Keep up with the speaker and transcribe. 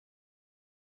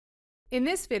In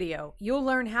this video, you'll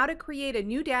learn how to create a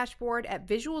new dashboard at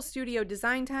Visual Studio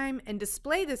Design Time and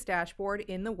display this dashboard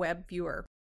in the web viewer.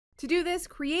 To do this,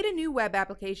 create a new web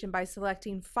application by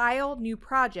selecting File, New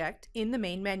Project in the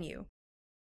main menu.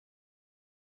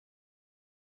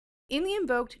 In the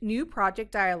invoked New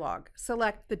Project dialog,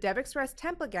 select the DevExpress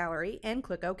template gallery and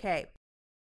click OK.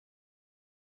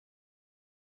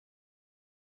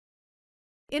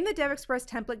 In the DevExpress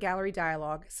template gallery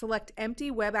dialog, select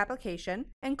Empty Web Application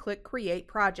and click Create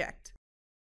Project.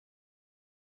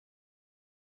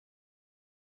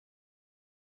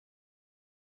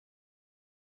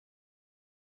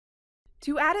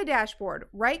 To add a dashboard,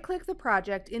 right-click the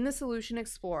project in the Solution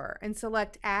Explorer and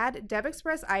select Add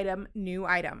DevExpress Item, New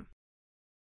Item.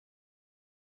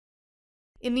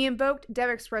 In the invoked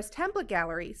DevExpress template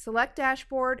gallery, select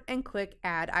Dashboard and click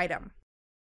Add Item.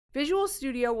 Visual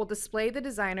Studio will display the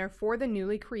designer for the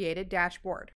newly created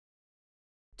dashboard.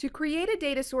 To create a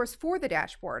data source for the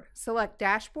dashboard, select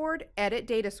Dashboard, Edit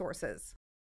Data Sources.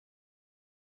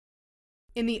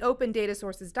 In the Open Data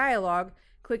Sources dialog,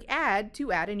 click Add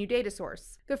to add a new data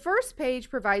source. The first page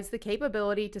provides the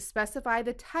capability to specify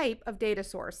the type of data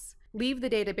source. Leave the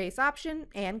database option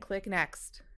and click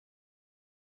Next.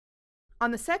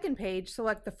 On the second page,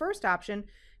 select the first option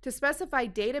to specify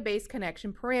database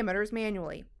connection parameters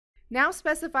manually. Now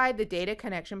specify the data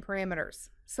connection parameters.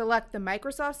 Select the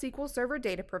Microsoft SQL Server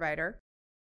data provider.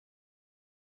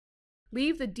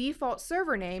 Leave the default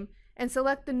server name and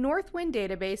select the Northwind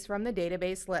database from the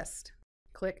database list.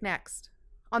 Click Next.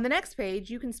 On the next page,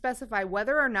 you can specify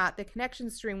whether or not the connection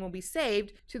string will be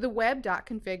saved to the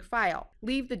web.config file.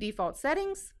 Leave the default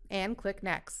settings and click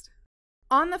Next.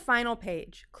 On the final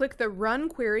page, click the Run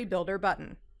Query Builder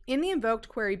button. In the invoked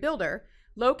Query Builder,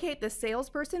 locate the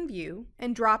Salesperson view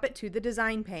and drop it to the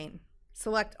Design pane.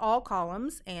 Select all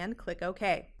columns and click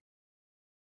OK.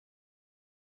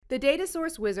 The Data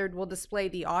Source Wizard will display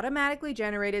the automatically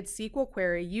generated SQL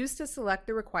query used to select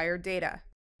the required data.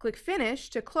 Click Finish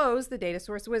to close the Data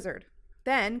Source Wizard.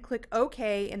 Then click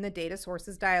OK in the Data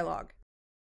Sources dialog.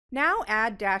 Now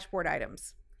add dashboard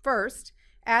items. First,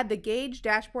 add the Gauge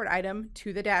dashboard item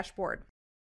to the dashboard.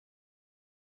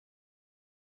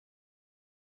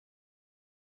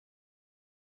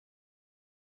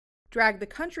 Drag the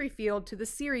country field to the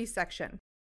series section.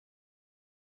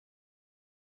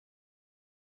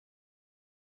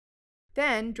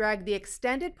 Then drag the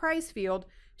extended price field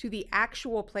to the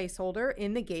actual placeholder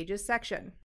in the gauges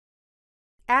section.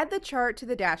 Add the chart to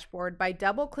the dashboard by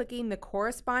double-clicking the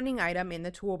corresponding item in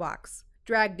the toolbox.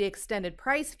 Drag the extended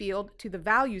price field to the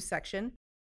values section,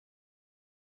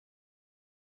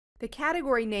 the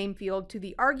category name field to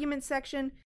the argument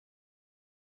section,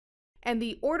 and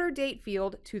the order date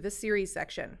field to the series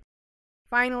section.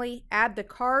 Finally, add the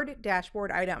card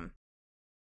dashboard item.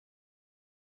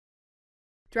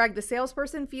 Drag the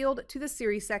salesperson field to the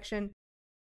series section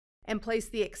and place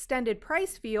the extended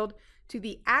price field to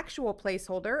the actual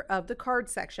placeholder of the card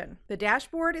section. The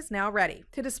dashboard is now ready.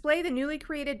 To display the newly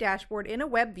created dashboard in a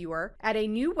web viewer, add a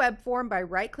new web form by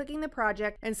right-clicking the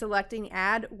project and selecting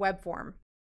Add Web Form.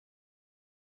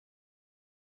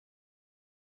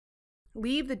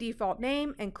 Leave the default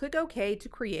name and click OK to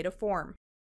create a form.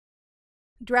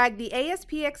 Drag the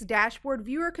ASPX Dashboard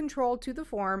Viewer control to the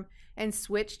form and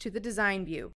switch to the Design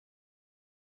view.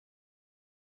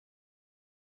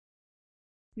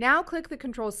 Now click the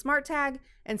Control Smart tag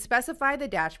and specify the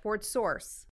dashboard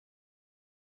source.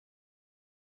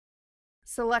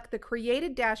 Select the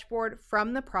created dashboard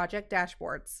from the project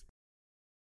dashboards.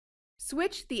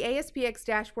 Switch the ASPX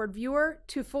Dashboard Viewer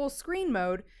to full screen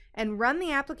mode and run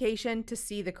the application to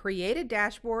see the created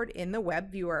dashboard in the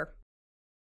web viewer.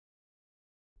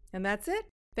 And that's it.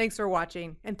 Thanks for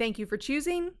watching, and thank you for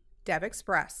choosing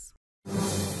DevExpress.